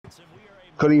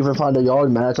Couldn't even find a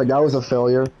yard match. Like, that was a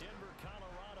failure.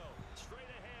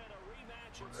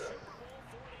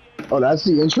 Oh, that's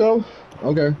the intro?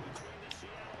 Okay.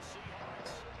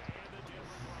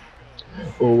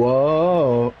 Oh,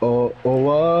 whoa, oh, oh,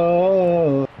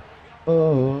 whoa,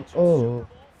 oh, oh.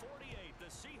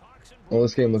 Oh,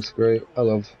 this game looks great. I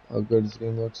love how good this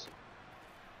game looks.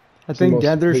 I It's the think most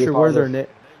Denver should biggest wear positive.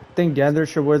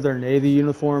 their navy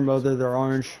uniform over their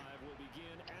orange.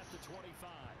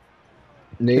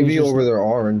 I think it's Navy just over their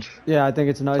orange. yeah, I think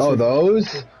it's Oh, nicer.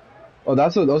 those? Oh,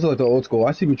 those are like the old school.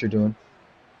 I see what you're doing.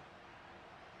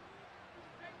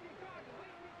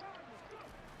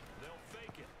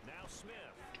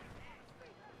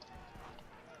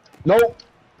 Nope.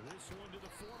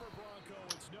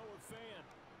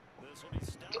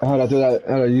 I had to do that.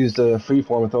 I had to use the free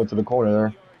form and throw it to the corner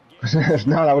there. If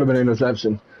not, that would have been an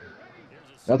interception.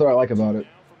 That's what I like about it.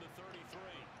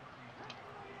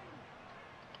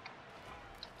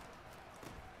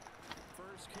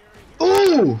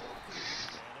 Ooh!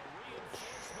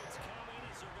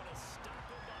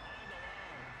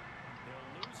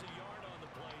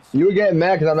 You were getting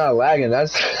mad because I'm not lagging.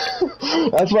 That's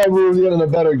that's why we were getting a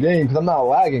better game because I'm not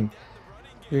lagging.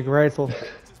 You're grateful.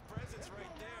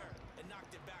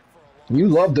 You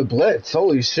love the blitz.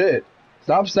 Holy shit!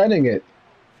 Stop sending it.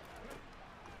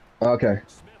 Okay.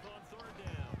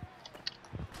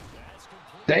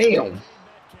 Damn.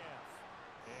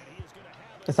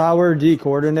 If I were a D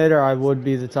coordinator, I would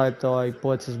be the type to like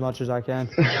blitz as much as I can.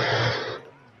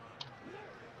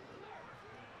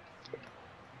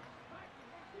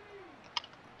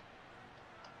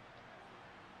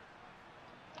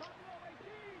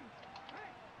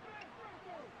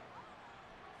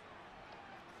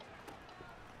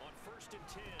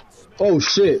 Oh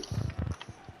shit!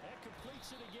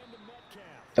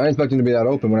 I didn't expect him to be that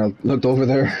open when I looked over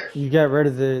there. You get rid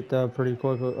of it pretty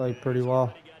quick, like pretty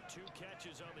well.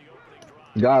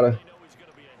 Gotta.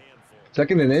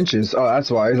 Second and inches. Oh, that's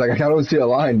why. He's like, I don't see a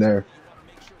line there.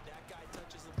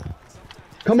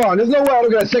 Come on, there's no way I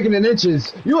don't get a second and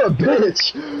inches. You a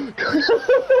bitch.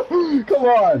 Come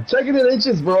on, second and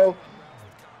inches, bro.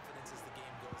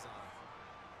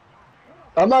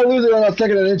 I'm not losing on that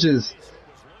second and inches.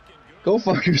 Go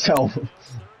fuck yourself.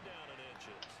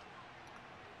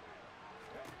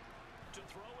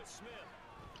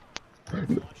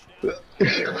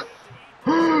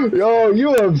 Yo,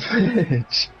 you a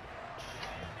bitch.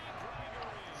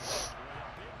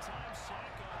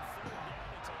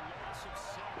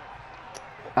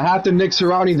 I have to Nick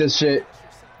Sirianni this shit.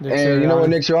 Nick And you know what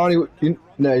Sirianni. Nick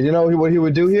Sirianni, you know what he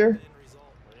would do here?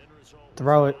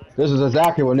 Throw it. This is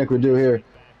exactly what Nick would do here.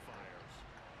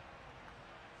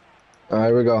 Alright,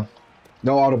 here we go.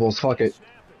 No audibles, fuck it.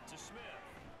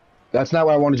 That's not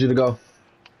where I wanted you to go.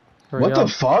 What the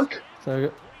fuck?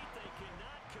 So,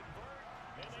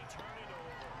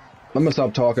 I'm gonna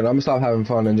stop talking. I'm gonna stop having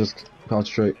fun and just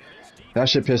concentrate. That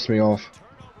shit pissed me off.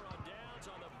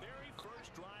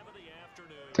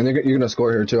 And you're gonna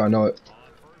score here too, I know it.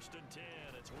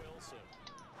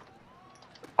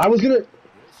 I was gonna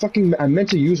I meant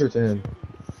to use her to him.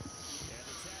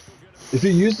 If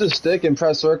you use the stick and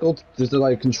press circle, does it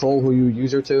like control who you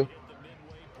use her to?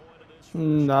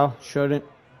 no, shouldn't.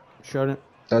 Shouldn't.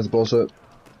 That's bullshit.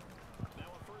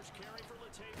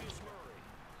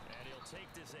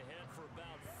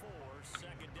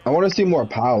 I want to see more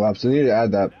power ups. I need to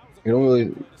add that. You don't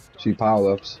really see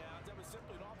power ups.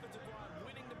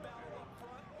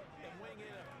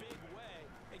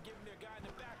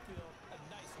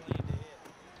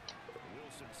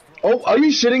 Oh, are you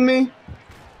shitting me?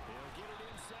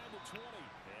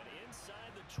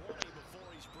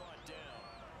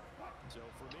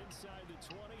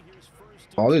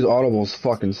 All these audibles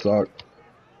fucking suck.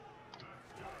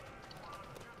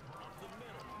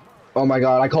 Oh my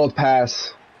god, I called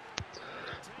pass.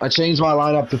 I changed my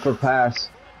lineup to for pass.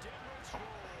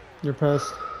 You're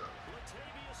pissed.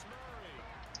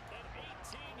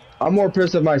 I'm more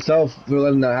pissed at myself for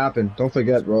letting that happen. Don't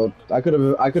forget, bro. I could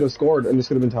have scored and this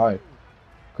could have been tied.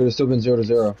 Could have still been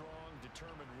 0-0.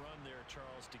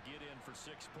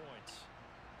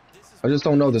 I just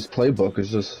don't know this playbook. It's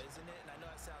just.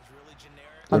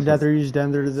 I'd rather use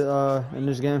Denver in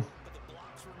this game.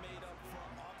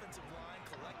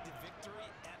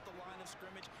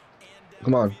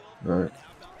 Come on. All right.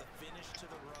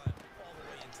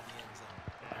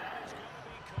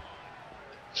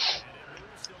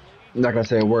 I'm not gonna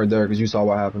say a word there because you saw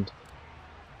what happened.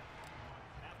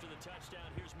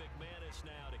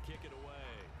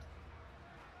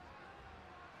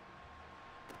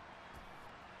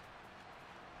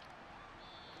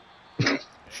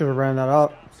 Should have ran that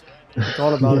up.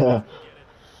 Thought about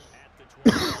it.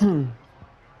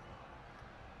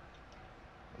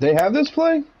 They have this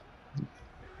play? I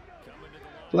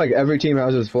feel like every team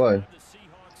has this play.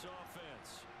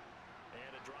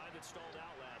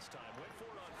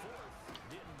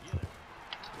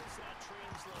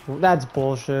 That's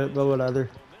bullshit, but whatever.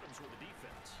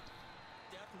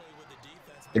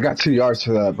 They got 2 yards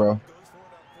for that, bro.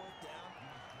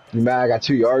 You mad I got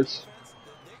 2 yards?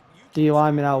 D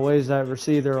lineman outweighs that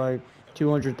receiver like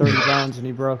 230 pounds, and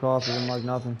he broke off of him like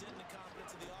nothing.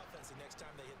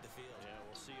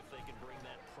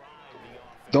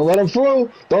 Don't let him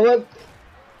through. Don't let.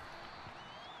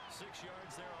 6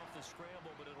 yards there off the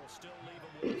scramble, but it'll still leave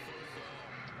him with a first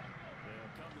down.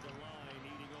 They'll come to the line,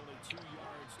 needing only 2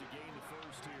 yards to gain the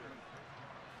first here.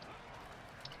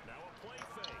 Now a play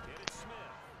fake, and it's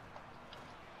Smith.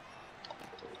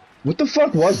 What the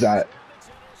fuck was that?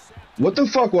 What the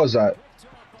fuck was that?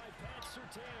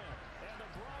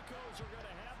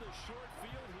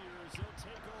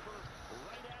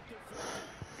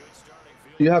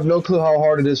 You have no clue how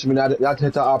hard it is for me not to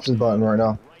hit the options button right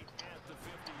now.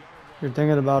 You're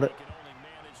thinking about it.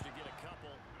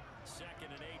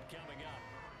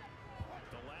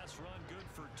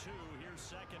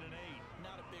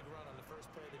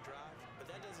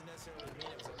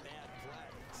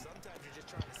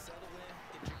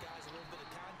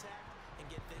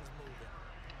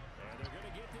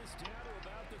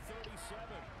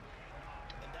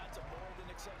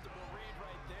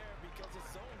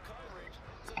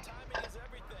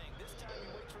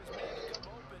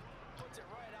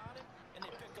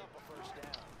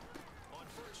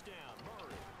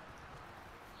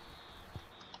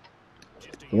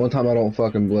 The one time I don't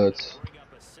fucking blitz.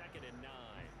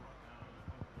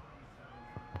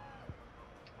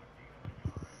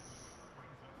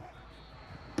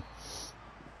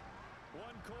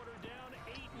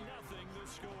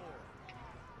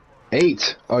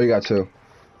 Eight. Oh, you got 2.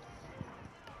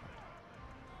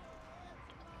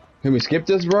 Can we skip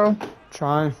this, bro?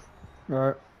 Trying. All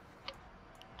right.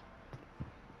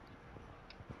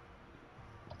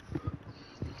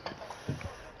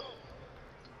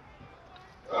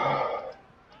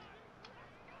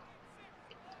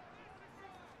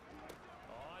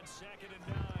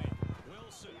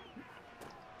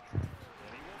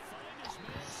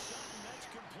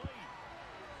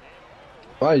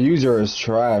 My user is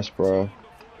trash, bro.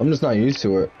 I'm just not used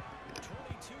to it.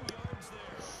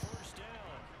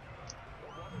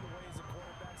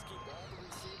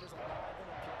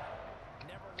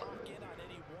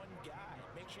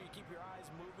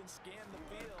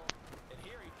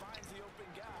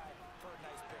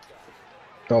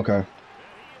 Okay.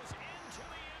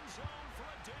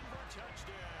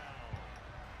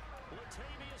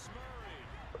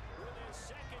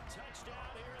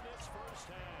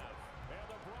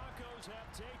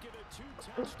 Have taken a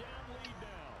 2-touchdown lead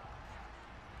now.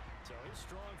 So his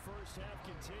strong first half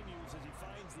continues as he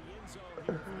finds the end zone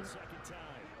here for the second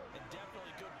time. And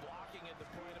definitely good blocking at the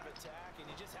point of attack, and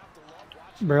you just have to love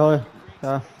watching. Really?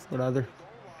 Yeah, whatever.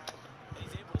 He's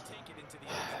able to take it into the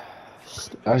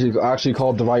end zone. Actually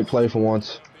called the right play for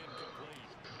once.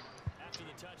 After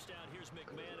the touchdown, here's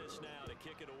McManus now to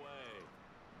kick it away.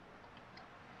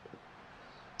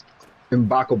 In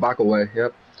back away,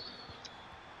 yep.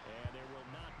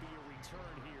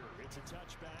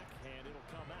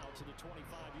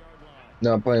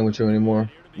 Not playing with you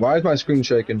anymore. Why is my screen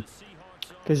shaking?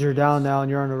 Because you're down now and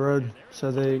you're on the road, so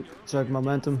it's like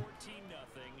momentum.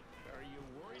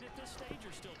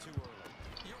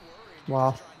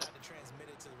 Wow.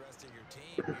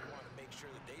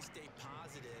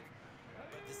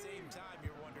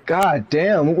 God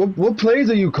damn! What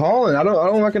plays are you calling? I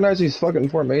don't recognize these fucking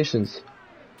formations.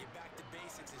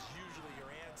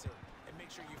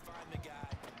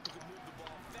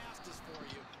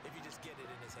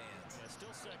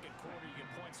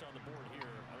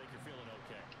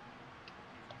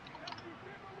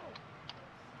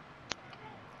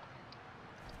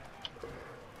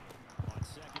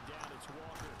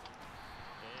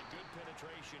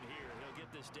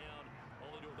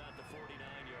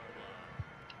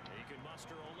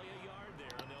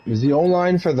 Is the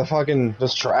O-line for the fucking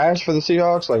just trash for the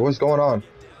Seahawks? Like, what's going on?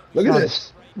 Look at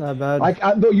this. Not bad.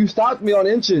 Like, no, you stopped me on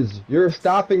inches. You're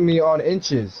stopping me on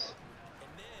inches.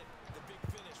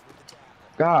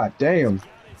 God damn.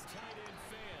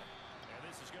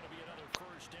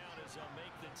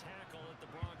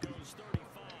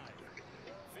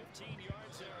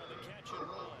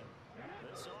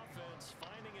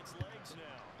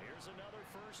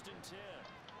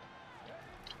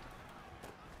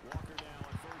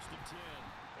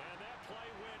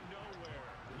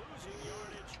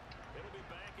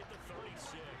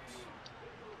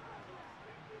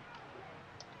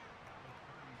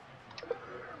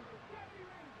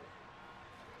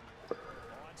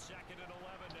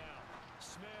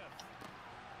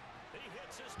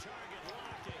 Gets his target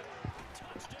locked in.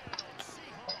 Touchdown,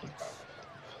 Seahawks.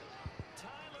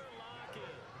 Tyler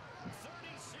Lockett,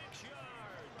 36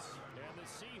 yards. And the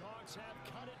Seahawks have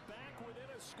cut it back within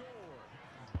a score.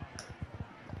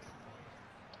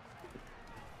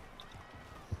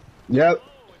 Yep.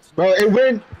 Bro, it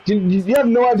went. You have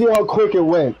no idea how quick it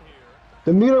went.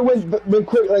 The meter went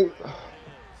quick. Like,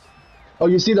 oh,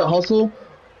 you see the hustle?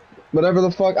 Whatever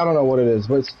the fuck, I don't know what it is,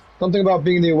 but it's something about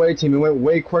being the away team. It went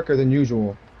way quicker than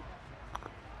usual.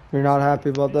 You're not happy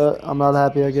about that? I'm not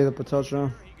happy I gave up a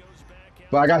touchdown.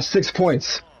 But I got 6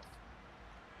 points.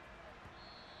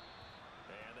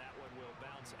 And that one will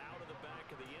bounce out of the back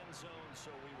of the end zone,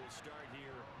 so we will start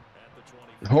here at the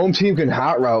 20. Home team can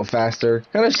hot route faster.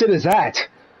 What kind of shit is that?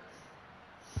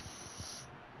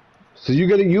 So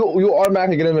you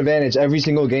automatically get an advantage every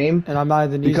single game And I'm not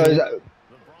even because using it.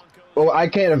 well, I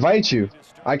can't invite you.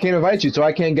 I can't invite you, so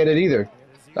I can't get it either.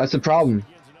 That's the problem.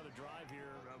 Begins another drive here.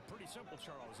 Pretty simple,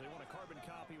 Charles. They want to carbon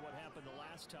copy what happened the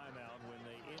last time out when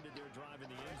they ended their drive in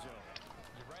the end zone.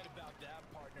 You're right about that,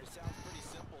 partner. Sounds pretty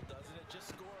simple, doesn't it?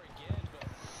 Just score again, but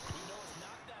we know it's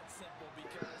not that simple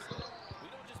because we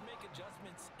don't just make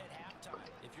adjustments at halftime.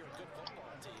 If you're a good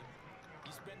football team,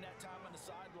 you spend that time on the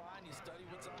sideline, you study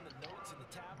what's on the notes and the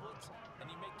tablets, and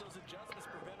you make those adjustments,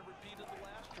 prevent a repeat of the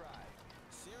last drive.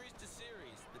 Series to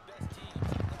series, the best teams,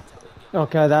 that's how they get.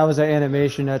 Okay, that was an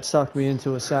animation that sucked me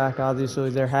into a sack. Obviously,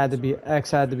 there had to be X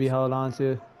had to be held on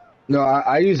to. No,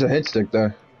 I use a hit stick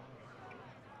there.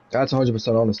 That's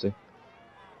 100% honesty.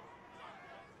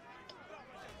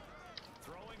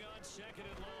 Throwing on second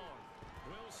and long.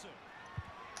 Wilson.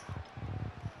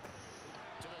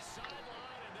 To the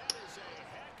sideline, and that is a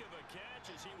heck of a catch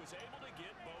as he was able to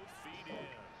get both feet in.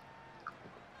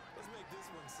 Let's make this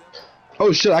one simple.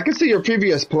 Oh shit, I can see your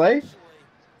previous play?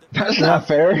 That's not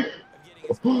fair. Of getting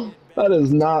his feet in That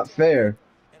is not fair.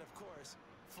 and of course,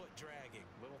 foot dragging.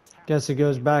 Little tap. Guess it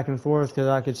goes back and forth because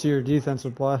I could see your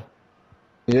defensive play.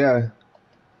 Yeah.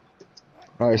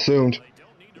 I assumed. They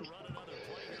don't need to run another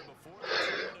play here before the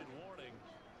 2-minute warning.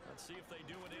 Let's see if they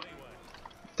do it anyway.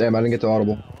 Damn, I didn't get the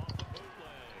audible. Off the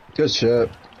bootleg. Good shit.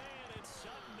 Man, it's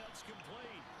sudden. That's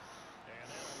complete. And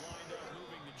that'll wind up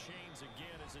moving the chains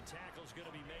again as the tackle's going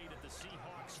to be made at the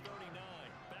Seahawks 39.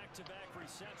 Back-to-back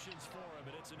receptions for him,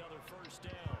 and it's another first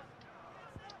down.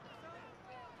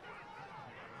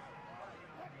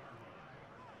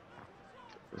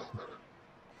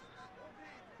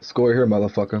 Score here,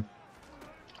 motherfucker. From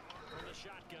the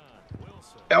shotgun,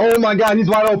 Wilson. Oh my god, he's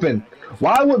wide open.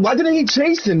 Why didn't he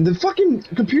chase him? The fucking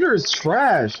computer is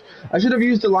trash. I should have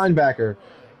used the linebacker.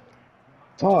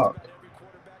 Fuck. Every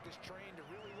quarterback is trained to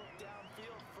really look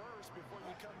downfield first before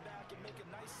you come back and make a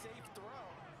nice safe throw.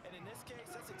 And in this case,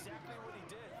 that's exactly what he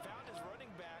did. Found his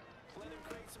running back, let him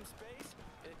create some space,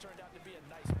 and it turned out to be a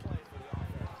nice play for the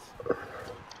offense.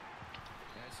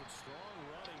 And some strong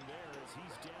running there as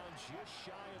he's down just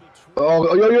shy of the 20.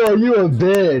 Oh, yo, you a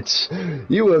bitch.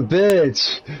 You a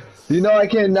bitch. You know I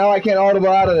can't audible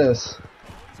out of this.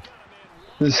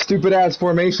 This stupid ass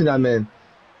formation I'm in.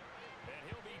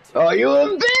 Oh, you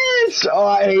a bitch. Oh,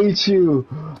 I hate you.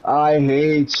 I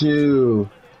hate you.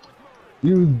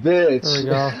 You bitch. There we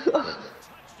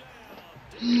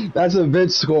go. That's a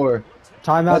bitch score.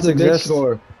 Timeouts That's a bitch exist.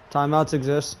 score. Timeouts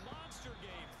exist.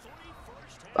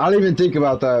 I didn't even think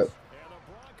about that.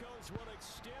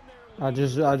 I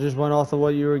just went off of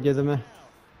what you were giving me.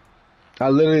 I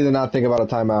literally did not think about a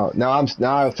timeout. Now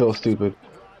I feel stupid.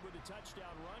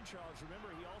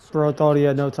 Bro thought he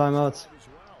had no timeouts.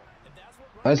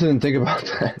 I just didn't think about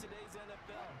that. Today's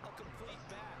NFL, a complete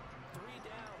back. 3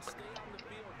 down, stay on the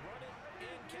field, run it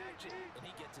and catch it, and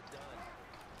he gets it done.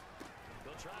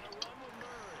 They'll try to run with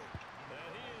Murray.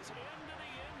 And he is into the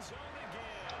end zone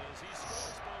again as he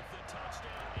scores both the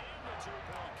touchdown and the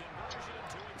 2-point conversion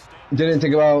to extend. Didn't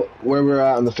think about where we were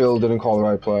at on the field. Didn't call the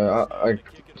right play.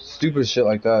 Stupid shit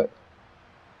like that.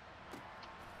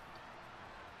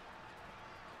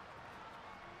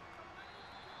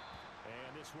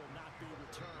 And this will not be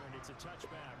returned. It's a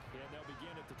touchback, and they'll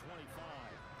begin at the 25.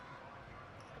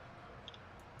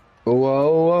 Whoa,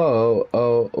 whoa,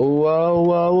 oh, whoa,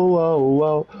 whoa, whoa,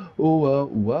 whoa, whoa,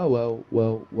 whoa, whoa,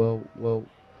 whoa, whoa, whoa,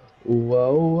 whoa,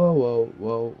 whoa,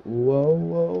 whoa,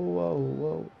 whoa, whoa,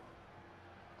 whoa.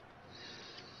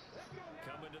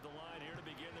 Coming to the line here to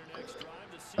begin their next drive.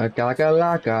 A caca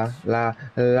laca, la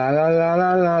la la la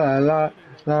la la la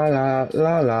la la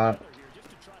la la. Here just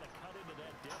to try to cut into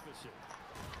that deficit.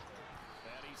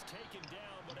 And he's taken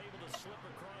down, but able to slip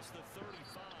across the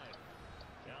 35.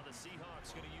 Now the Seahawks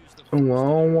going to use the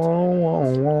Whoa, whoa,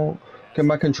 whoa, whoa. Can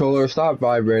my controller stop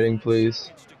vibrating,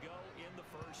 please? to go in the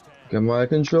first half. Can my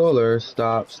controller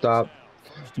stop?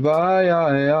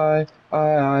 Bye,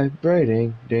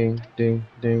 braiding, ding, ding,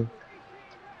 ding.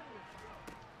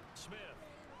 Smith.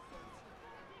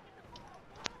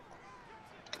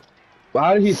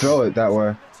 Why did he throw it that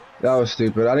way? That was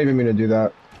stupid. I didn't even mean to do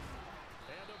that.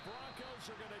 And the Broncos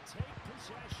are going to take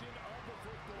possession of the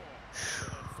football.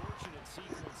 An unfortunate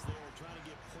sequence there, trying to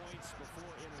get points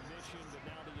before intermission, but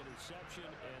now the interception,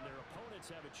 and their opponents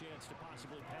have a chance to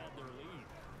possibly pad their lead.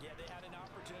 Yeah, they had an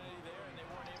opportunity there, and they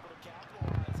weren't able to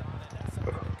capitalize on it. That's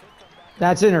something that could come back.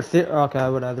 That's okay,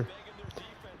 whatever. Begging their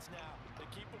defense now to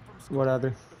keep them from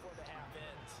Whatever. scoring before the half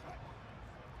ends.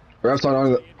 Refs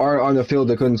aren't on the field.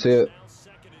 They couldn't see it. Now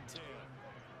 2nd and 10.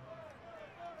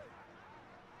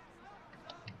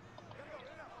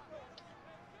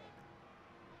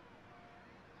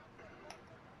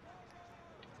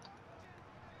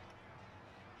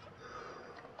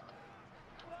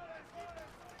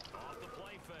 Off the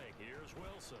play fake. Here's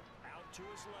Wilson. Out to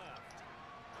his left.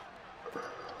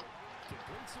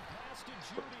 Completes a pass to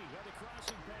Judy on the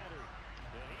crossing pattern.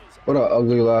 And he is What an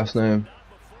ugly last name. not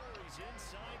before he's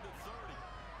inside the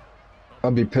 30.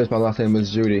 I'd be pissed. My last name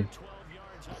was Judy. 12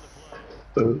 yards on the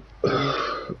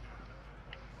play.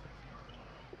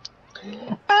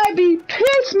 I'd be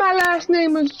pissed. My last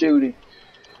name was Judy. And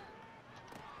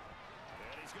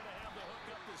he's going to have the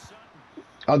hook up to Sutton.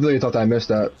 I really thought I missed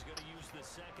that. He's going to use the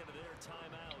second of their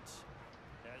timeouts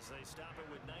as they stop it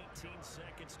with 19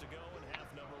 seconds to go in half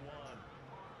number 1.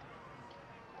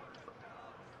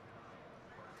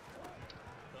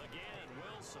 Again,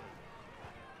 Wilson.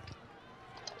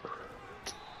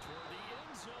 Toward the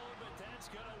end zone, but that's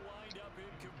going to wind up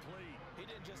incomplete. He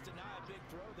didn't just deny a big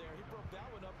throw there. He broke that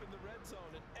one up in the red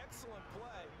zone. An excellent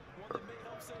play. One that may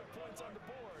help save points on the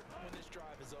board when this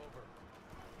drive is over.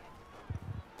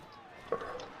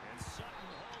 And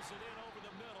Sutton hauls it in over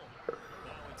the middle.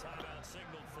 Now a timeout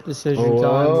signal for Decision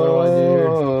time. What do I do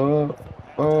here?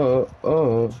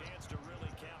 chance to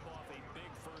really cap off a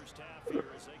big first half here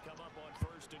as they come up on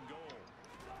 1st and goal.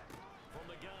 From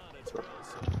the gun, it's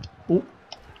Wilson. Ooh,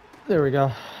 there we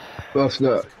go.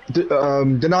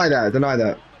 Deny that. Deny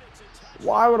that.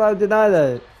 Why would I deny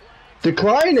that?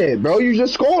 Decline it, bro. You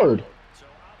just scored. So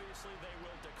obviously they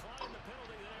will decline the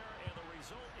penalty there, and the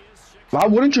result is 6. Why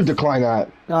wouldn't you decline that?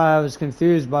 No, I was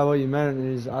confused by what you meant.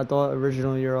 Is I thought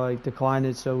originally you were like decline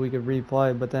it so we could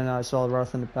replay, but then I saw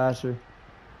roughing the passer.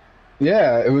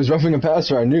 Yeah, it was roughing a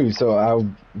passer. I knew, so I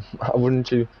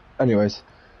wouldn't you. Anyways,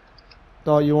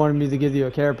 Thought you wanted me to give you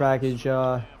a care package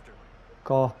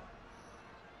call.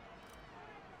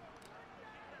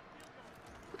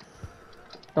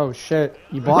 Oh shit!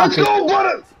 You blocked let's it. go,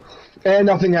 brother. And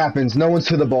nothing happens. No one's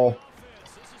to the ball.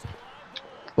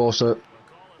 Bullshit.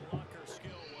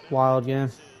 Wild game. They're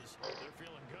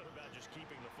feeling good about just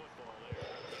keeping the football there.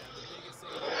 Biggest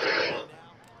thing right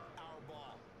now, our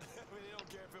ball. I mean, they don't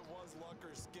care if it was luck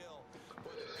or skill. But the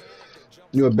panic that jumps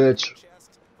You a into their bitch.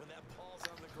 chest when that ball's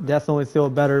on the ground. Definitely feel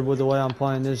better with the way I'm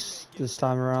playing this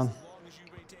time around. As long as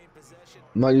you maintain possession,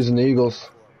 I'm not using the Eagles.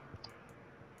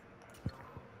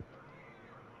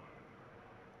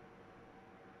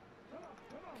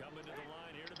 Coming to the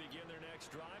line here to begin their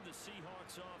next drive, the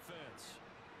Seahawks offense.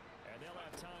 And they'll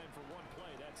have time for one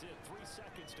play. That's it. 3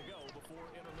 seconds to go before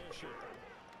intermission.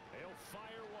 They'll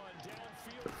fire one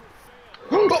downfield for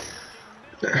Finn.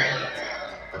 And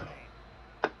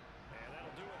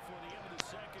that'll do it for the end of the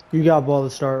second. You got ball to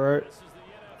start, right? This is the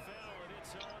NFL, and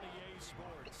it's on EA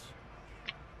Sports.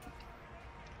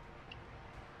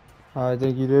 I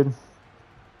think you did.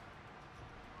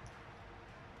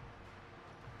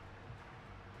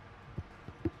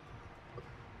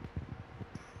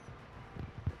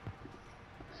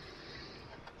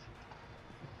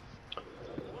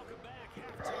 Welcome back.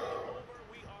 Halftime over.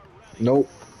 We are ready Nope.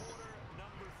 for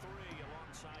number 3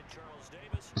 alongside Charles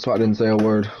Davis. That's why I didn't say a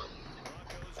word.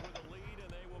 Broncos with a lead,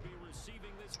 and they will be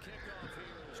receiving this kickoff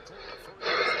here as quarter 3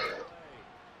 is in play.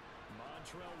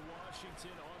 Montrell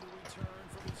Washington on the return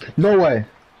from his No way. and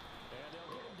they'll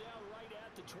get him down right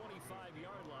at the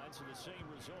 25-yard line, so the same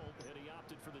result, and he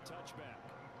opted for the touchback.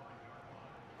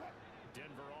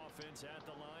 Denver offense at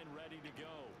the line, ready to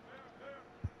go.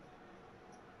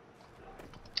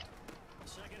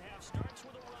 Second half starts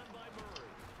with a run by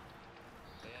Murray.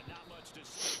 And not much to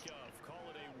speak of. Call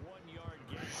it a 1-yard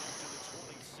gain up to the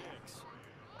 26.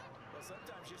 well,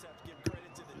 sometimes you just have to give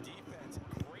credit to the defense.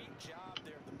 Great job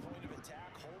there at the point of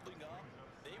attack, holding up.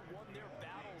 They won their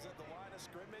battles at the line of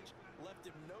scrimmage, left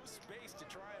him no space to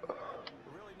try and run.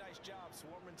 Really nice job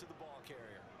swarming to the ball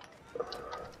carrier.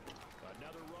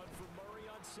 Another run for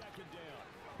Murray on 2nd down.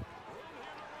 Room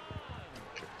here to run.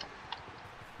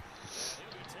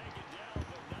 He'll be taken down,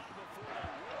 but not before they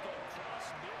work it across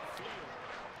midfield.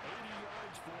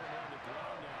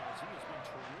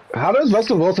 How does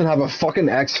Russell Wilson have a fucking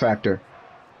X factor?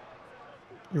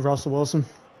 You Russell Wilson.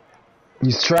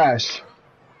 He's trash.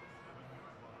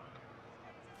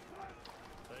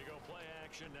 They go play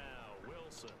action now.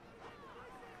 Wilson.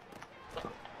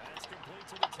 That's complete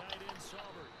to the tight end,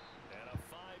 Saubert. And a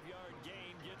 5-yard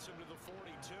gain gets him to the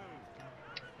 42.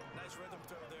 Nice rhythm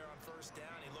throw there on first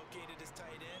down. He located his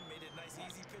tight end, made it a nice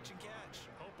easy pitch and catch.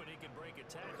 Hoping he could break a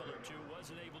tackle or two.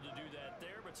 Wasn't able to do that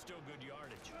there, but still good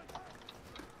yardage.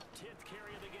 10th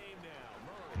carry of the game now.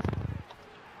 Murray.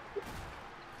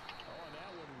 Oh, and that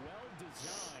one well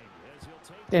designed as he'll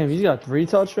take. Damn, he's got 3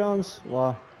 touchdowns.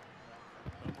 Wow.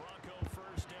 A Bronco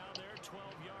first down there, 12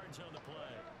 yards on the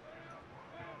play.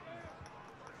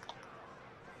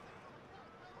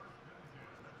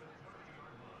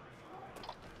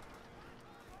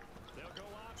 They'll go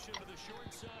option to the short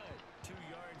side. 2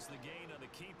 yards the gain on the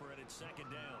keeper, and it's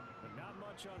second down. But not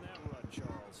much on that run,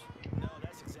 Charles. No,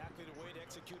 that's exactly the way to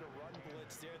execute a run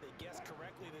blitz there. They guessed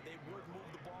correctly that they would move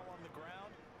the ball on the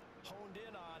ground, honed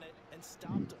in on it, and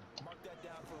stopped them. Mark that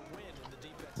down for a win in the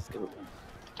defense's column.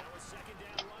 Now a second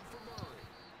down run for Murray.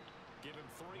 Give him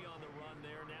 3 on the run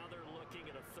there. Now they're looking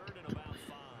at a 3rd and about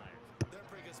 5. They're in a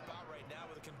pretty good spot right now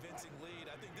with a convincing lead.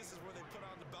 I think this is where they put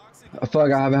on the boxing. I feel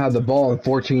like I haven't had the ball in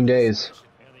 14 days.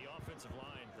 And the offensive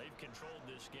line, they've controlled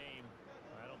this game.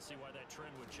 I don't see why that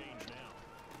trend would change now.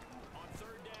 On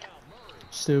 3rd down, Murray.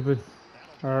 Stupid.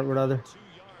 Alright, what other? 2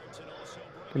 yards and also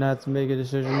broke. Gonna have to make a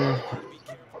decision here.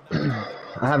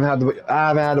 I haven't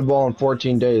had the ball in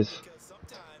 14 days. Because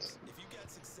sometimes, if you got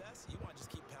success, you want to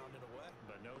just keep pounding away.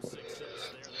 But no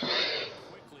success there. They're moving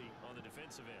quickly on the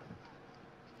defensive end.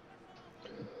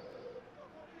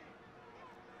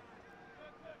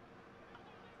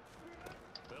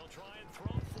 They'll try and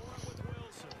throw for it with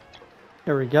Wilson.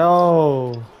 Here we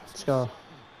go. Let's go. And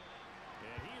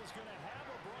he is going to have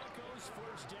a Broncos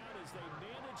first down as they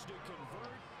manage to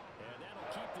convert. And that'll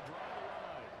keep the drive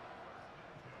alive.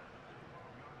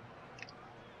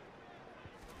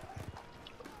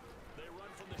 They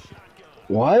run from the shotgun.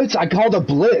 What? I called a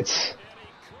blitz. And he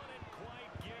couldn't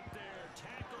quite get there.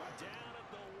 Tackled down at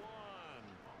the 1.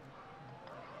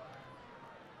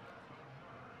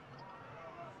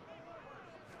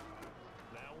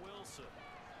 Now Wilson.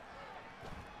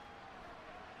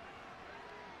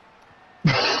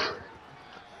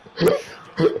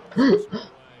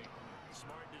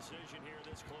 Smart decision here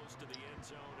this close to the end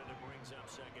zone, and it brings up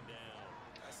second down.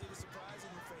 I see the surprise in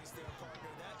your face there,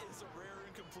 partner. That is a rare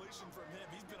incompletion from him.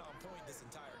 He's been on point this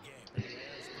entire game.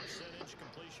 As percentage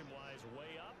completion-wise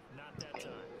way up, not that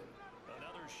time.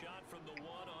 Another shot from the 1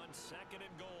 on 2nd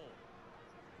and goal.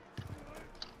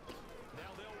 Now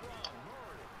they'll run.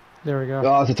 Murray. There we go.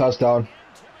 Oh, that's a touchdown.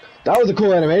 That was a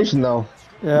cool animation, though.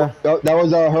 Yeah. That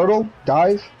was a hurdle?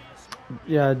 Dive?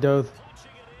 Yeah, Dove.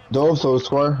 Dove, so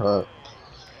score? Alright.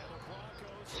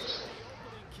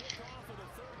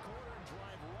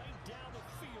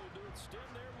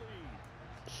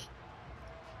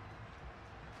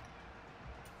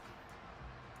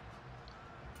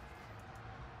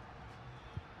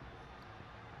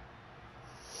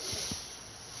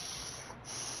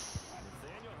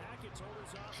 Nathaniel Hackett told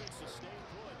his offense to stay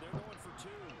put. They're going for 2.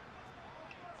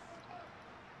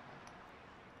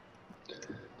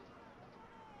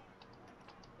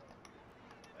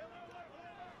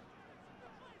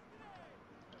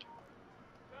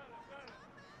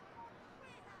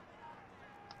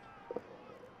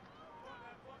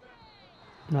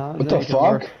 No, What it the ain't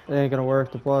gonna work. fuck? It ain't gonna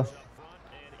work to play. Up front,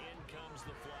 and in comes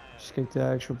the flag. Just kick the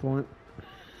extra point.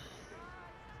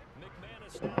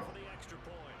 McManus now for the extra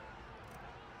point.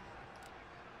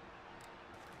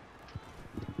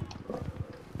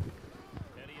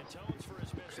 And he atones for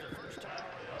his miss the first time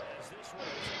around as this one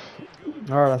is up and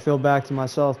good. Alright, I feel back to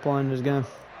myself playing this game.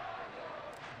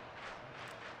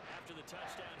 After the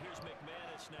touchdown, here's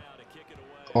McManus now to kick it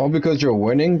away. All because you're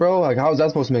winning, bro? Like, how is that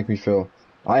supposed to make me feel?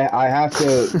 I have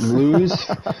to lose?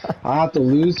 I have to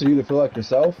lose for you to feel like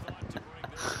yourself?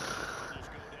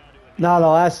 No, the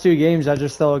last 2 games, I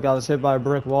just felt like I was hit by a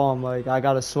brick wall. I'm like, I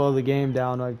gotta slow the game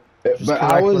down. Like, just But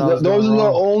correct what I was those doing are the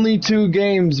wrong. only 2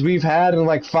 games we've had in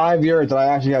like 5 years that I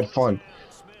actually had fun.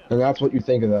 And that's what you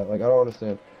think of that. Like, I don't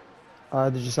understand.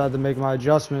 I just had to make my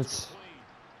adjustments.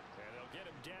 And they'll get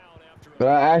him down after a But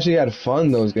I actually had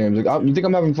fun those games. Like, you think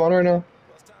I'm having fun right now? Well,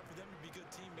 it's time for them to be good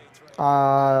teammates,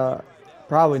 right?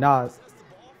 Probably not.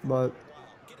 But,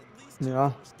 you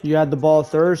know, you had the ball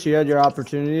first. You had your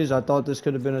opportunities. I thought this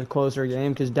could have been a closer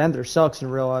game because Denver sucks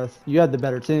in real life. You had the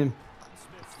better team.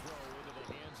 Smith's throw into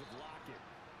the hands of Lockett.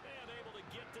 And able to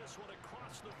get this one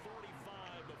across the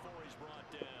 45 before he's brought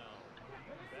down.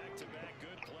 Back-to-back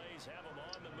good plays have him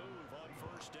on the move on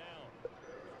first down.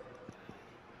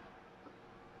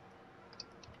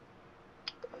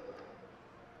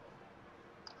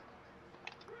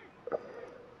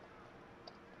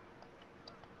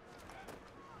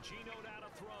 Gino now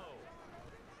to throw.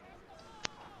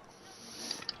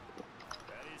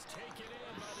 That is taken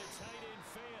in by the tight end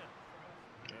fan.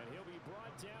 And he'll be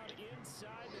brought down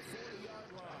inside the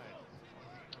 40-yard line.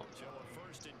 So a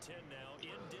 1st and 10 now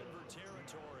in Denver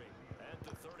territory at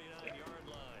the 39-yard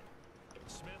line.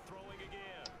 Smith throwing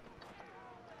again.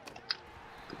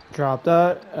 Drop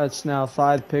that. That's now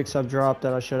 5 picks I've dropped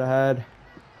that I should have had. Oh,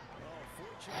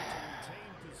 fortunate to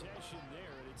retain possession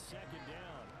there, and it's 2nd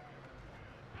down.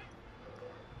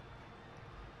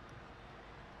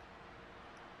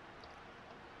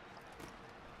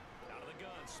 Out of the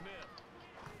gun, Smith.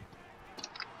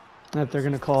 If they're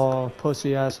going to call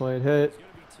pussy ass late hit. He's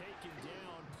going to be taken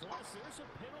down. Plus, there's a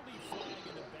penalty flag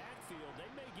in the backfield. They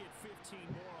may get 15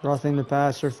 more. Roughing the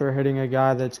passer for hitting a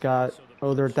guy that's got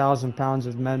over 1,000 pounds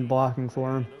of men blocking for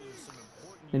him.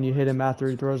 And you hit him after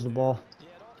he throws the ball. Yeah,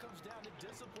 it all comes down to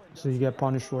discipline. So you get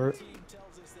punished for it. Team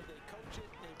tells us that they coach it,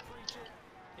 they preach it.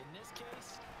 In this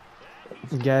case,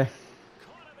 Okay.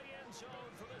 Caught in the end zone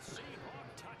for the Seahawk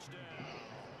touchdown.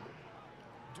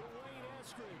 Dwayne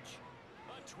Eskridge,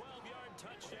 a 12-yard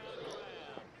touchdown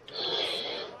grab.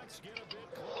 Seahawks get a bit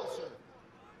closer.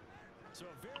 So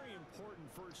a very important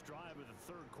first drive of the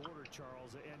 3rd quarter,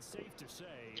 Charles, and safe to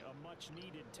say, a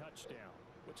much-needed touchdown.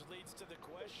 which leads to the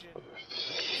question, what was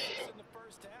this in the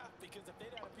first half? Because if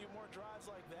they'd had a few more drives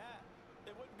like that,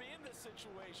 they wouldn't be in this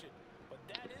situation. But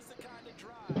that is the kind of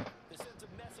drive that sends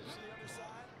a message to the other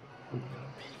side. We're going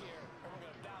to be here, and we're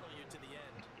going to battle you to the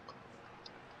end.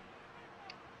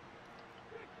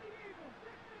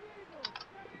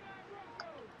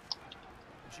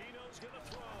 Gino's going to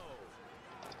throw.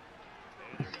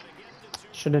 And they're going to get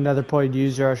the 2. Should have never played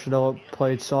user. I should have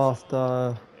played soft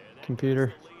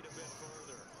computer.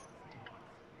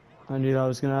 I knew that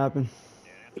was going to happen.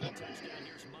 And after the touchdown,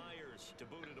 here's Myers to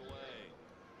boot it away.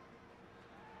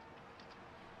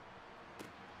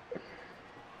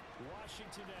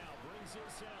 Washington now brings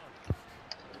this out.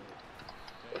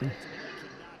 And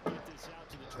cannot get this out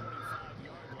to the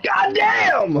 25-yard line.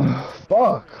 Goddamn!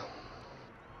 Fuck.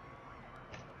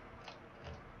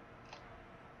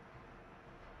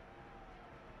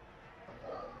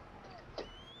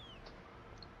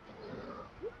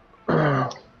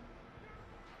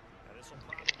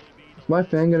 Is my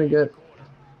fan gonna get?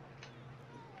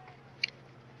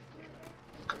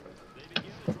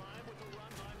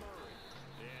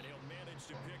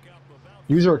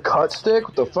 User cut stick?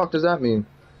 What the fuck does that mean?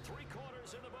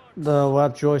 The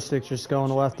left joystick just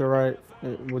going left or right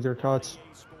with your cuts.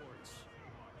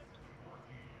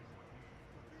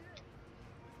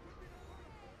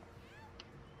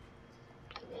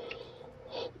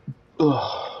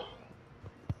 Ugh.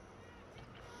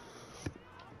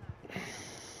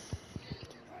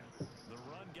 The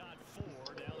run got 4.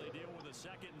 Now they deal with a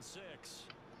 2nd and 6.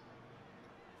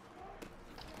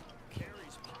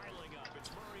 Carries piling up. It's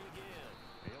Murray again.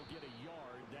 They'll get a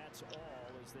yard. That's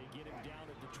all as they get him down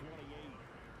at the 28.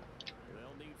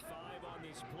 They'll need 5 on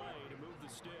this play to move the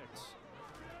sticks.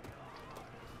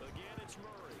 Again, it's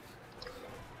Murray.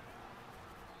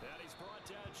 And he's brought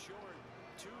down short.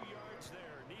 2 yards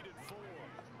there. Needed 4.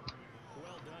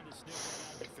 Well done to stick that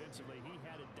out defensively. He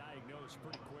had it diagnosed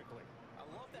pretty quickly. I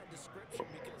love that description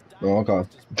because Oh, okay.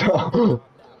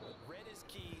 read his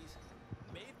keys,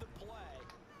 made the play,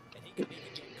 and he could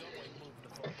even get going moving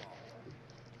the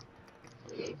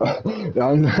football.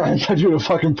 I thought you would have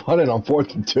fucking punted on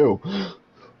 4th and 2.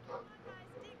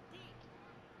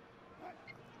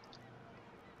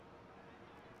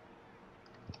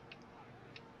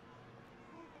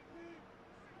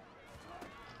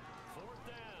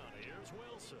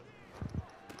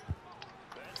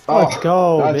 Let's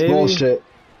go, that's baby. bullshit.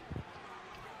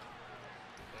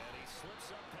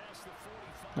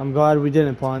 I'm glad we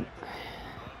didn't punt.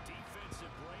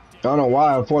 I don't know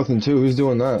why on 4th and 2. Who's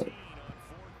doing that?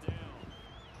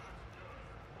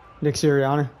 Nick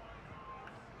Sirianni.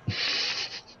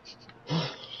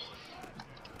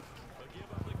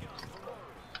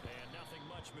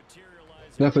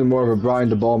 Definitely more of a Brian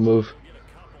DeBall move.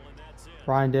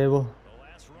 Brian Dable.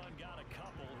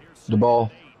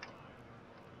 DeBall.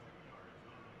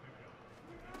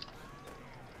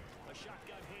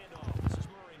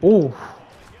 Ooh.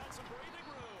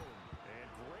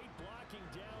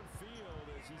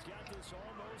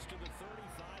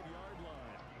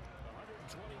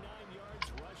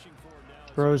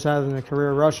 Bro's having a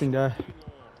career rushing day.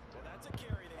 Well, that's a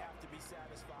carry they have to be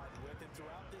satisfied with, and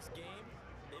throughout this game,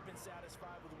 they've been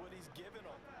satisfied with what he's given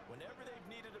them. Whenever they've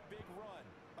needed a big run,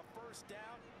 a first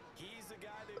down, he's the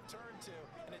guy they've turned to,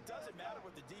 and it doesn't matter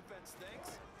what the defense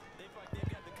thinks. They feel like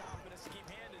they've got the confidence to keep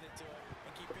handing it to him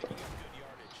and keep picking up good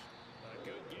yardage. A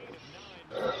good gain of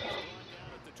 9. Brought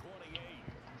down at the 20.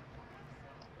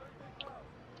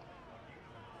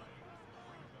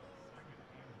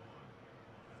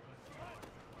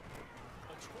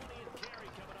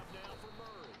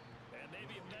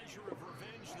 measure of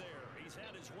revenge there. He's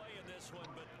had his way in this one,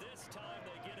 but this time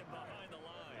they get him behind the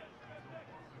line.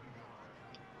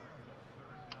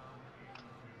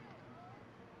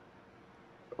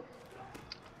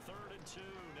 Third and 2,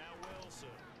 now Wilson.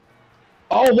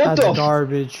 Oh, what That's the?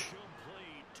 garbage.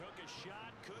 Complete, took a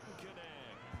shot, couldn't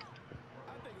connect.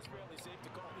 I think it's fairly safe to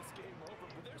call this game over,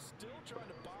 but they're still trying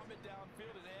to bomb it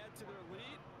downfield and add to their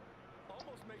lead.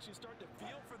 Almost makes you start to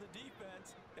feel for the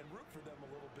defense and root for them a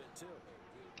little bit too.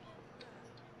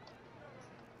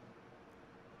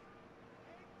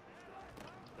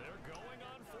 They're going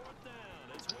on 4th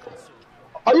down. It's Wilson.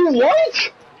 Are you what?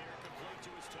 Here complete to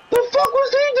his time. The fuck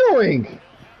was he doing? Have it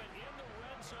in the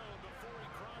red zone before he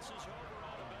crosses over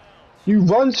out of bounds. You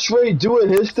run straight, do it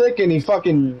his stick, and he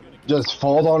fucking just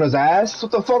falls on his ass?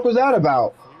 What the fuck was that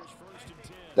about? Here's 1st and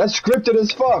 10. That's scripted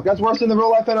as fuck. That's worse than the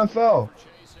real life NFL.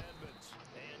 Chase Edmonds.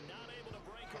 And not able to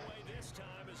break away this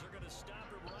time as they're going to stop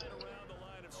him right around the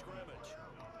line of scrimmage.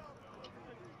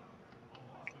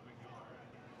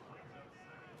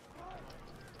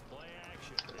 Play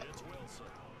action. It's Wilson.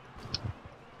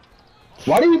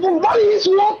 Why did he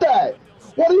swat that?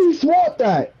 Why did he swat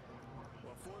that?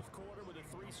 Well, 4th quarter with a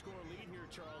 3-score lead here,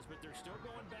 Charles, but they're still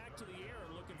going back to the air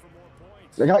and looking for more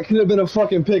points. That could have been a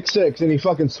fucking pick six, and he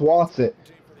fucking swats it.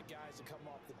 For the guys to come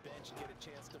off the bench and get a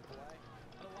chance to play.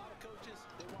 And a lot of coaches,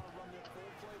 they want to run their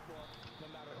full playbook no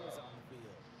matter who's on the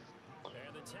field.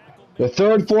 And the tackle The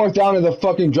third, 4th down of the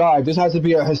fucking drive. This has to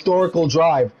be a historical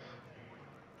drive.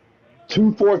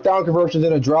 2 4th down conversions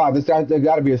in a drive. They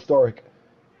got to be historic.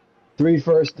 3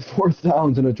 first, 4th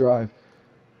downs in a drive.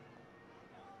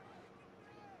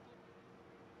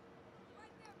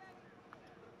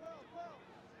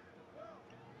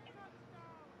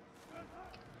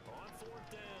 on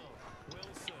 4th down.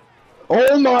 Wilson.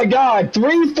 Oh my God!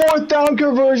 3 4th down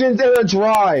conversions in a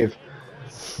drive.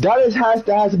 That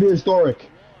has to be historic.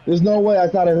 There's no way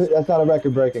that's not a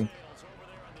record breaking. Over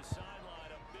there on the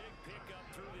sideline, a big pickup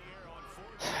through the air on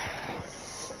 4th down.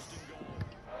 1st and goal.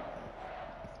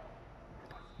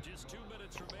 Just 2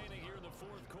 minutes remaining here in the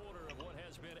 4th quarter of what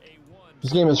has been a 1.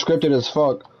 This game is scripted as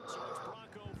fuck.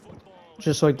 Bronco football.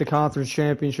 Just like the conference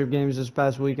championship games this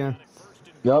past weekend.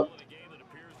 Yep.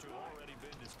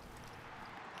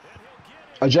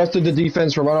 Adjusted the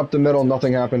defense to run up the middle,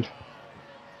 nothing happened.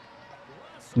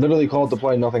 Literally called the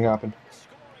play, nothing happened.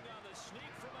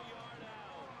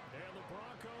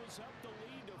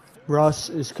 Russ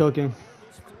is cooking.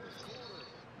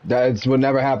 That would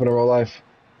never happen in real life.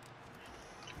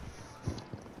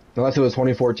 Unless it was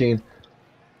 2014.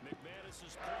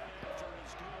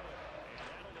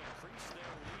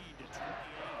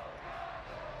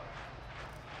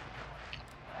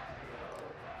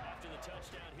 After the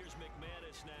touchdown, here's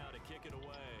McManus now to kick it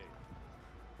away.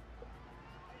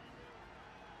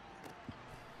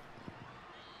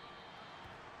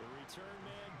 The return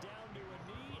man down to a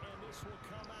knee, and this will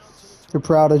come out to the You're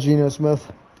proud of Geno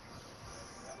Smith.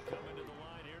 coming to the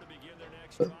line here to begin their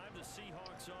next drive, the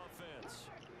Seahawks offense.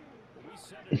 We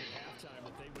said it at halftime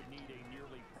that they would need a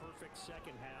nearly perfect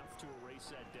second half to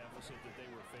erase that deficit that they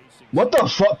were facing. What the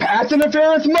fuck? Pass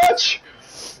interference much?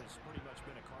 Has pretty much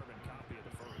been a carbon copy of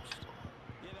the first.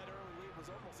 Yeah, that early lead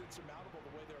was almost insurmountable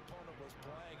the way their opponent was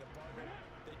playing. And partner,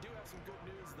 they do have some good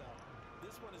news though.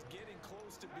 This one is getting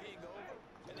close to being over.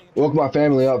 And they Woke my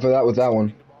family up for that with that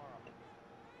one.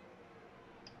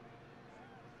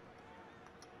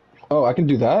 Oh, I can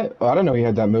do that? Oh, I didn't know he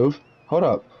had that move. Hold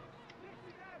up.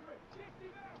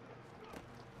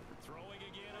 Throwing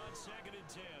again on 2nd and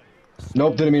 10.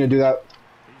 Nope, didn't mean to do that.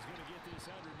 He's going to get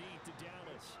this underneath to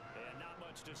Dallas. And not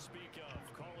much to speak of.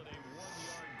 Call it a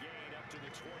 1-yard gain up to the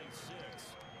 26.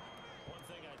 One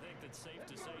thing I think that's safe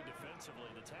to say defensively,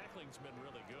 the tackling's been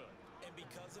really good. And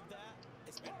because of that,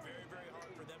 it's been very, very hard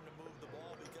for them to move the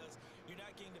ball because you're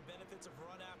not getting the benefits of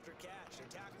run after catch. They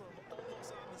tackle them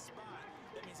almost on the spot.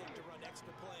 That means they have to run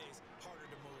extra plays, harder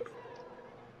to move it.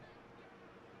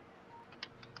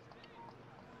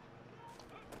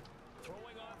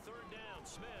 Throwing on 3rd down,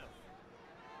 Smith.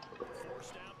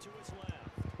 Forced out to his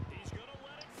left. He's going to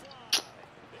let it fly.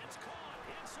 It's caught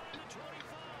inside the 25.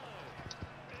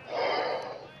 And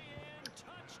away in,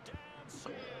 touchdown,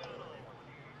 Seattle.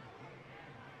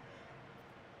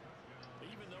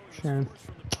 Even though he was Shame. forced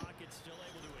from the pocket, still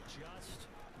able to adjust,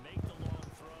 make the long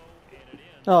throw, and it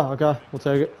ends. Oh, okay. We'll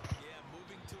take it. Yeah,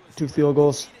 moving to his 2 field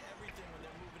goals. everything when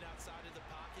they're moving outside of the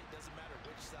pocket, doesn't matter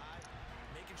which side.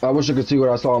 Making I wish you could see what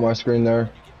I saw on my screen there.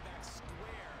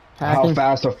 How Hacking.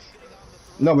 fast a...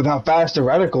 No, but how fast the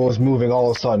reticle is moving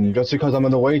all of a sudden, just because I'm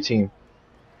in the away team.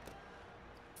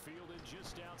 Fielded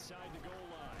just outside the goal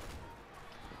line.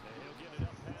 And he'll get it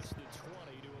up past the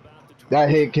 20 to about the 25. That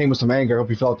hit came with some anger. I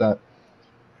hope you felt that.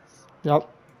 Yep.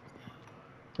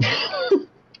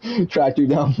 Tracked you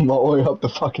down from all the way up the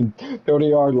fucking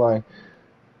 30-yard line.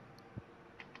 The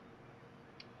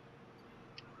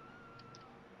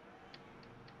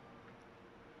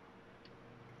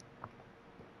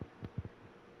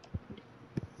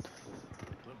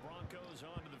Broncos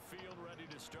onto the field, ready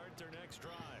to start their next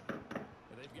drive.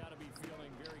 And they've got to be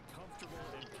feeling very comfortable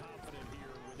and confident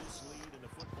here with this lead in the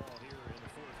football here in the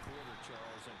fourth quarter,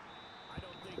 Charles. And I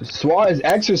don't think SWAT is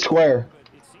X or square?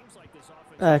 but it seems like this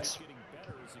offense X. is getting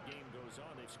better as the game goes on.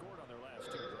 They've scored on their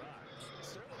last 2 drives.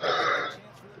 So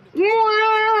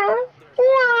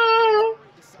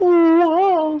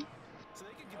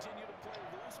they can continue to play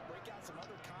loose, break out some other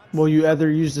concepts. Will you ever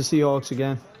use the Seahawks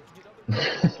again?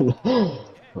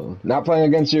 Not playing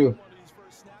against you. One of these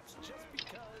first snaps just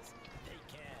because they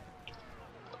can.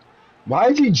 Why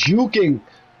is he juking?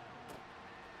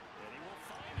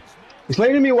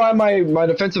 Explain to me why my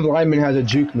defensive lineman has a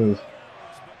juke move.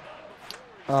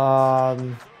 I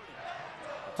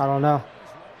don't know.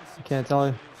 I can't tell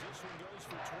you.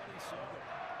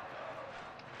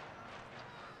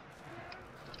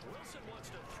 Wilson wants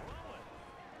to throw it.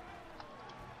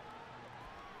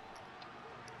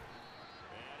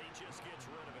 And he just gets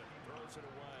rid of it. Throws it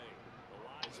away. The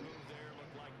wise move there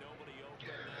looked like nobody open.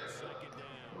 Now second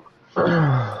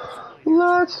down.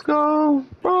 Let's go,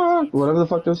 whatever the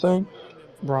fuck they're saying.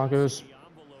 Broncos.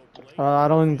 I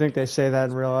don't even think they say that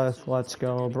in real life. Let's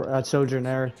go. That's so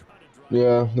generic.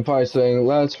 Yeah, they're probably saying,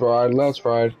 let's ride, let's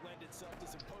ride. Lend itself to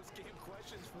some post-game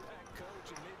questions from that coach,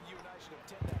 and maybe you and I should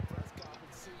attend that press conference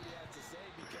and see what he had to say,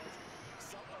 because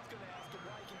someone's going to ask him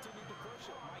why he continued to push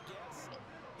it. My guess,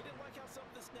 he didn't like how some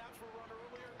of the snaps were run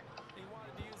earlier, and he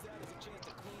wanted to use that as a chance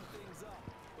to clean things up,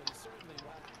 but he certainly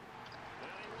won't.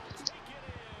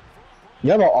 You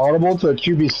have an audible to a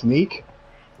QB sneak?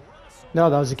 No,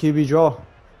 that was a QB draw.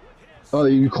 Oh,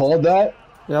 you called that?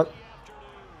 Yep.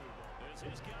 As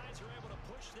his guys are able to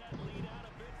push that lead out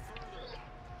a bit further.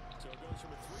 So it goes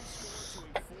from a 3-score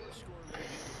to a 4-score lead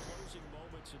in the closing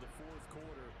moments of the fourth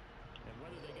quarter. And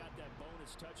whether they got that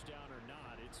bonus touchdown or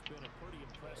not, it's been a pretty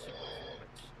impressive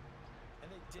performance.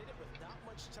 And they did it with not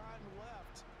much time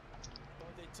left,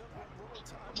 but they took what little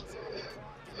time was on the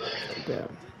clock and used it,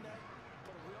 Damn. didn't they?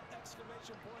 Put a real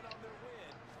exclamation point on their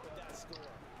win with that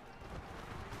score.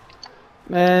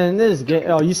 Man, this game.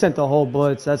 Oh, you sent the whole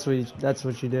blitz. That's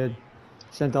what you did.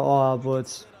 Sent the all-out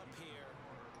blitz. Sit up here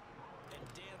and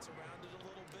dance around it a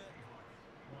little bit.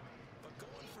 But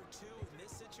going for 2 in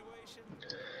this situation,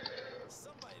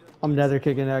 somebody doesn't I'm never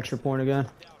kicking an extra point again.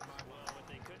 doubt my will. Well, what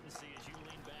they couldn't see is you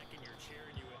lean back in your chair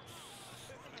and you went,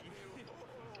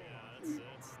 yeah,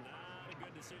 that's not a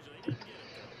good decision. They didn't get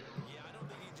it, though. Yeah, I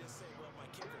don't think he'd just say, well, my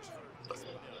kicker's hurt in this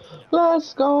spot.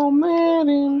 Let's go,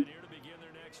 Madden. Right here to begin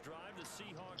their next drive, the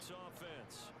Seahawks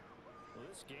offense. Well,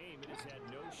 this game, it has had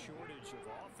no shortage of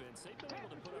offense. They've been able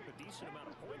to put up a decent amount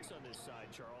of points on this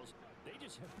side, Charles. They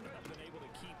just have not been able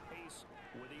to keep pace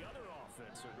with the other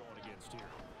offense they're going against here.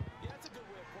 Yeah, that's a good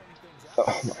way of pointing things out.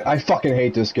 Oh, I fucking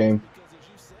hate this game. Because as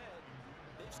you said,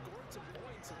 they've scored some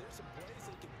points, and there's some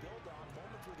plays they can build on,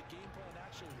 moments where the game plan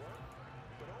actually worked.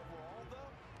 But overall,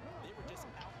 though, they were just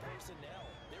out personnel.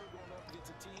 They were going up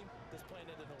against a team that's playing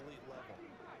at an elite level.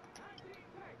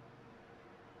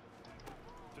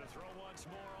 To throw once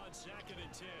more on 2nd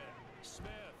and 10.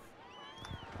 Smith.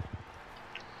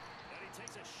 And he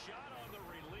takes a shot on the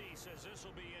release as this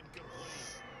will be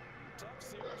incomplete. Tough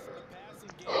series in the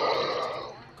passing game. Just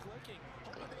aren't clicking.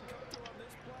 Hoping they come through on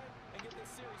this play and get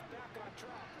this series back on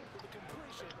track with a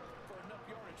completion for enough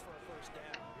yardage for a first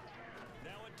down.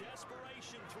 Now a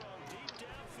desperation throw deep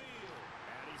downfield.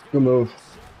 And he's Good move.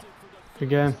 intercepted for the Good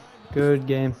game. Good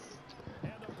game.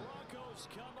 And the Broncos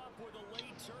come up with a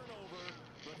late turnover,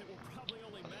 but it will probably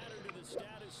only matter to the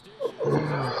statisticians.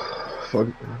 Fuck,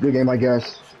 good game, I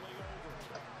guess.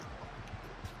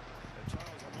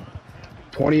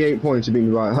 28 points to beat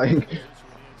me by. Like,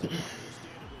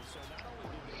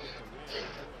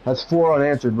 that's 4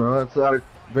 unanswered, bro. That's not a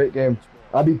great game.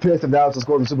 I'd be pissed if Dallas had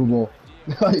scored in the Super Bowl.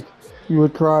 Like, You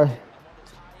would cry.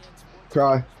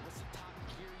 cry. Here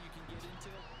you can get into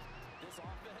this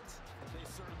offense. They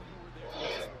certainly were there for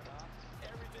this one, huh?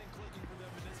 Everything clicking for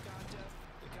them in this contest.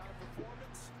 The kind of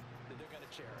performance that they're going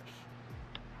to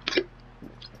cherish.